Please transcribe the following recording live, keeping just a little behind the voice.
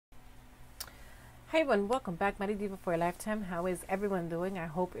Hi everyone, welcome back. Mighty Diva for a Lifetime. How is everyone doing? I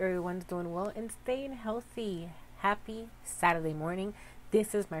hope everyone's doing well and staying healthy. Happy Saturday morning.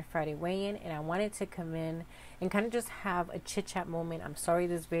 This is my Friday weigh-in and I wanted to come in and kind of just have a chit-chat moment. I'm sorry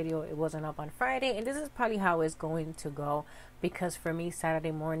this video, it wasn't up on Friday, and this is probably how it's going to go because for me,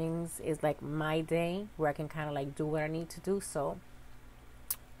 Saturday mornings is like my day where I can kind of like do what I need to do. So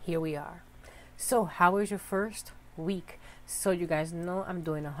here we are. So how was your first week? So you guys know I'm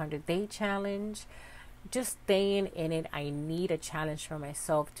doing a 100-day challenge. Just staying in it. I need a challenge for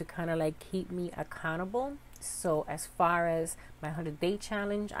myself to kind of like keep me accountable. So as far as my 100-day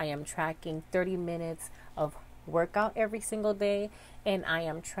challenge, I am tracking 30 minutes of workout every single day, and I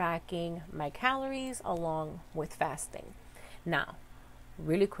am tracking my calories along with fasting. Now,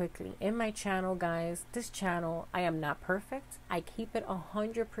 really quickly, in my channel, guys, this channel, I am not perfect. I keep it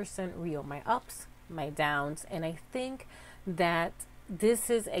 100% real, my ups, my downs, and I think that this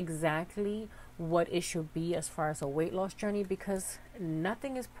is exactly what it should be as far as a weight loss journey, because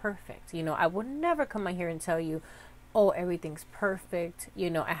nothing is perfect. I would never come out here and tell you, oh, everything's perfect.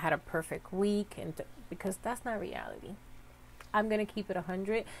 I had a perfect week, and because that's not reality. I'm going to keep it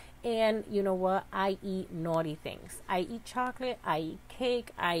 100. And you know what? I eat naughty things. I eat chocolate, I eat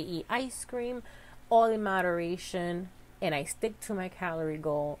cake, I eat ice cream, all in moderation. And I stick to my calorie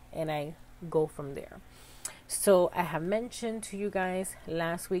goal and I go from there. So I have mentioned to you guys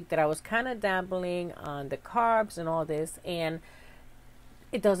last week that I was kind of dabbling on the carbs and all this, and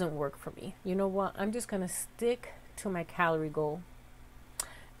it doesn't work for me. You know what? I'm just going to stick to my calorie goal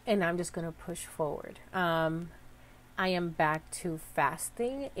and I'm just going to push forward. I am back to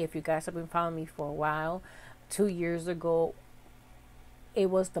fasting. If you guys have been following me for a while, 2 years ago, it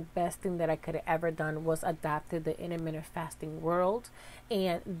was the best thing that I could have ever done was adapted the intermittent fasting world.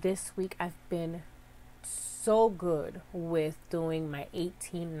 And this week I've been so good with doing my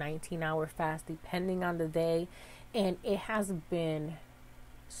 18-19 hour fast depending on the day, and it has been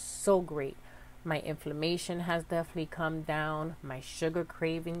so great. My inflammation has definitely come down, my sugar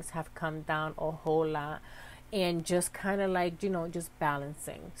cravings have come down a whole lot, and just kind of like just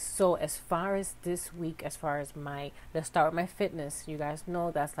balancing. So as far as this week, as far as let's start with my fitness. You guys know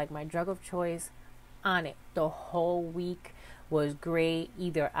that's like my drug of choice. On it the whole week was great.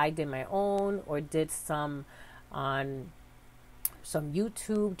 Either I did my own or did some on some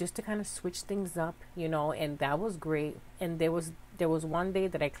YouTube just to kind of switch things up, and that was great. And there was one day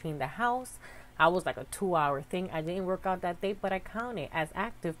that I cleaned the house. I was like a 2-hour thing. I didn't work out that day, but I count it as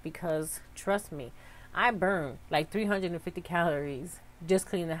active because trust me, I burn like 350 calories just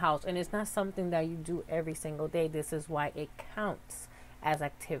cleaning the house, and it's not something that you do every single day. This is why it counts as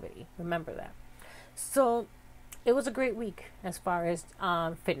activity. Remember that. So it was a great week as far as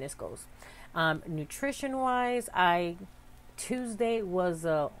fitness goes. Nutrition wise, Tuesday was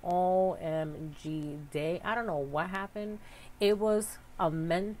a OMG day. I don't know what happened. It was a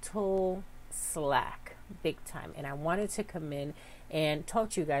mental slack big time, and I wanted to come in and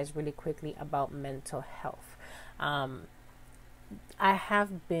talk to you guys really quickly about mental health. I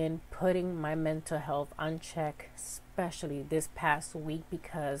have been putting my mental health on check, especially this past week,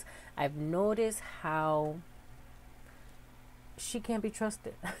 because I've noticed how she can't be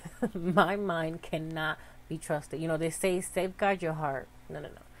trusted. My mind cannot be trusted. They say safeguard your heart. No.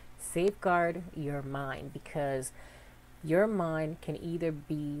 Safeguard your mind, because your mind can either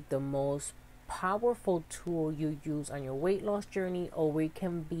be the most powerful tool you use on your weight loss journey, or it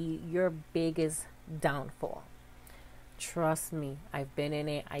can be your biggest downfall. Trust me, I've been in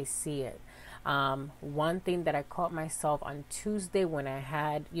it. I see it. One thing that I caught myself on Tuesday when I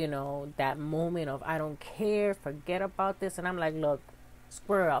had, that moment of I don't care, forget about this. And I'm like, look,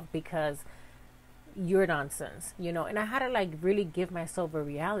 square up, because you're nonsense, and I had to like really give myself a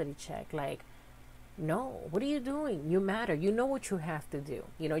reality check. Like, no, what are you doing? You matter. You know what you have to do.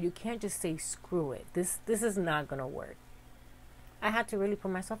 You can't just say, screw it. This is not going to work. I had to really put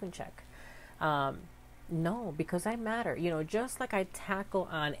myself in check. No, because I matter, just like I tackle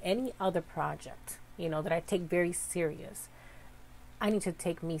on any other project, that I take very serious. I need to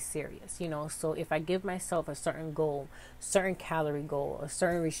take me serious, so if I give myself a certain goal, certain calorie goal, a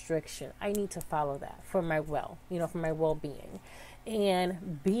certain restriction, I need to follow that for my for my well-being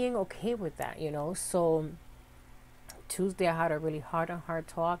and being okay with that, so Tuesday I had a really hard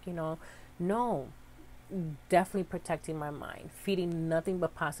talk, no, definitely protecting my mind, feeding nothing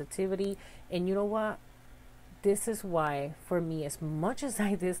but positivity. And you know what? This is why, for me, as much as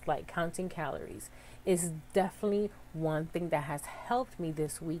I dislike counting calories, is definitely one thing that has helped me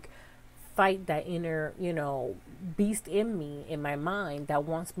this week fight that inner, beast in me, in my mind, that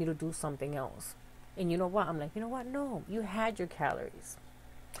wants me to do something else. And you know what? I'm like, you know what? No, you had your calories.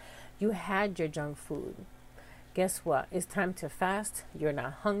 You had your junk food. Guess what? It's time to fast. You're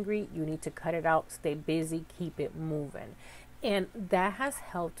not hungry. You need to cut it out. Stay busy. Keep it moving. And that has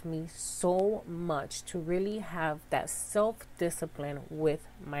helped me so much to really have that self-discipline with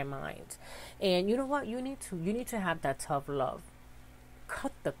my mind. And you know what? You need to have that tough love.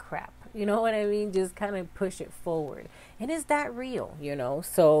 Cut the crap. You know what I mean? Just kind of push it forward. And is that real?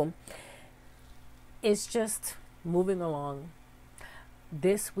 So it's just moving along.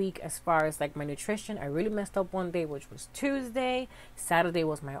 This week, as far as like my nutrition, I really messed up one day, which was Tuesday. Saturday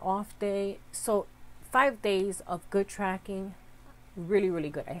was my off day. So 5 days of good tracking, really, really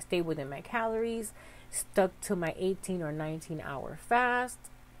good. I stayed within my calories, stuck to my 18 or 19-hour fast,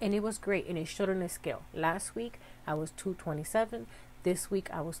 and it was great. And it showed on the scale. Last week, I was 227. This week,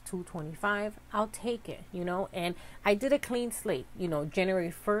 I was 225. I'll take it, and I did a clean slate.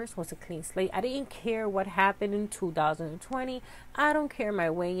 January 1st was a clean slate. I didn't care what happened in 2020. I don't care my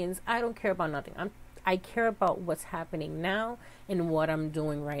weigh-ins. I don't care about nothing. I care about what's happening now and what I'm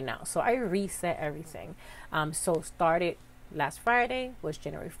doing right now. So I reset everything. So started last Friday was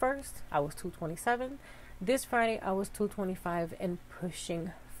January 1st. I was 227. This Friday, I was 225 and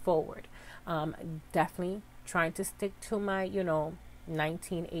pushing forward. Definitely trying to stick to my,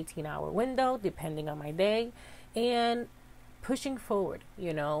 18 hour window, depending on my day, and pushing forward.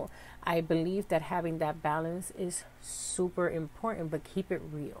 I believe that having that balance is super important, but keep it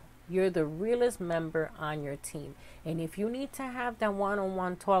real. You're the realest member on your team. And if you need to have that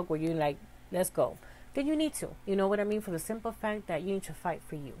one-on-one talk where you're like, let's go, then you need to. You know what I mean? For the simple fact that you need to fight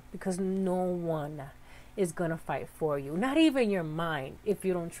for you, because no one is going to fight for you. Not even your mind, if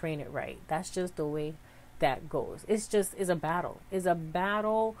you don't train it right. That's just the way that goes. It's a battle. It's a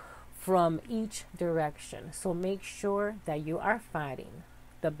battle from each direction. So make sure that you are fighting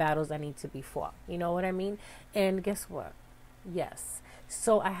the battles that need to be fought. You know what I mean? And guess what? Yes.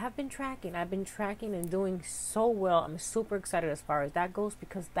 So I have been tracking. I've been tracking and doing so well. I'm super excited as far as that goes,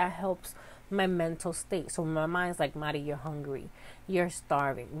 because that helps my mental state. So my mind's like, Mari, you're hungry. You're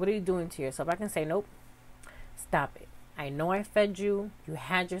starving. What are you doing to yourself? I can say, nope, stop it. I know I fed you. You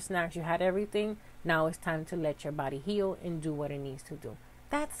had your snacks. You had everything. Now it's time to let your body heal and do what it needs to do.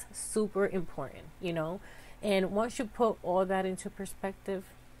 That's super important, And once you put all that into perspective,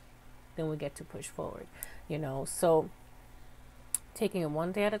 then we get to push forward, So taking it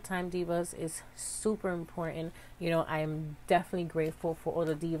one day at a time, divas, is super important. I'm definitely grateful for all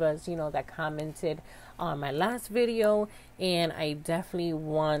the divas, that commented on my last video. And I definitely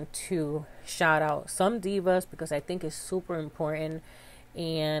want to shout out some divas because I think it's super important.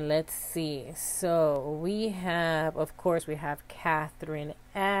 And let's see. So we have, of course, Catherine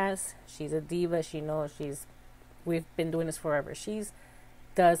S. She's a diva. We've been doing this forever.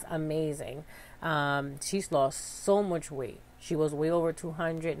 Does amazing. She's lost so much weight. She was way over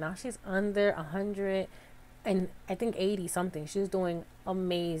 200. Now she's under 100 and I think 80 something. She's doing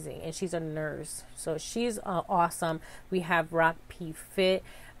amazing, and she's a nurse. So she's awesome. We have Rock P Fit.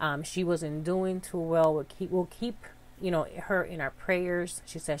 She wasn't doing too well. We'll keep her in our prayers.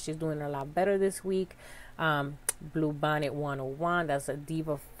 She says she's doing a lot better this week. Blue Bonnet 101. That's a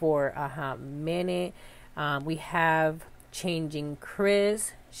diva for a hot minute. We have Changing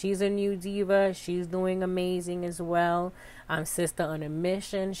Chris. She's a new diva. She's doing amazing as well. Sister on a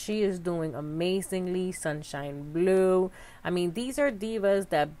Mission. She is doing amazingly. Sunshine Blue. I mean, these are divas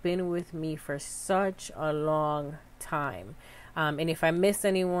that have been with me for such a long time. And if I miss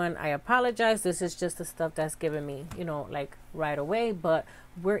anyone, I apologize. This is just the stuff that's given me, like right away. But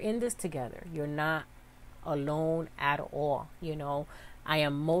we're in this together. You're not alone at all. I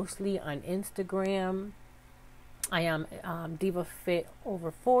am mostly on Instagram. I am Diva Fit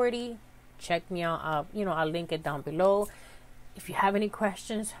over 40. Check me out. I'll link it down below. If you have any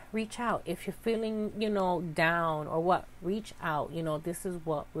questions, reach out. If you're feeling, down or what, reach out. This is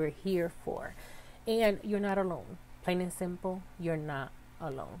what we're here for. And you're not alone. Plain and simple, you're not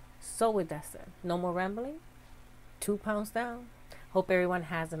alone. So with that said, no more rambling. 2 pounds down. Hope everyone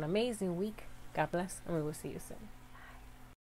has an amazing week. God bless, and we will see you soon.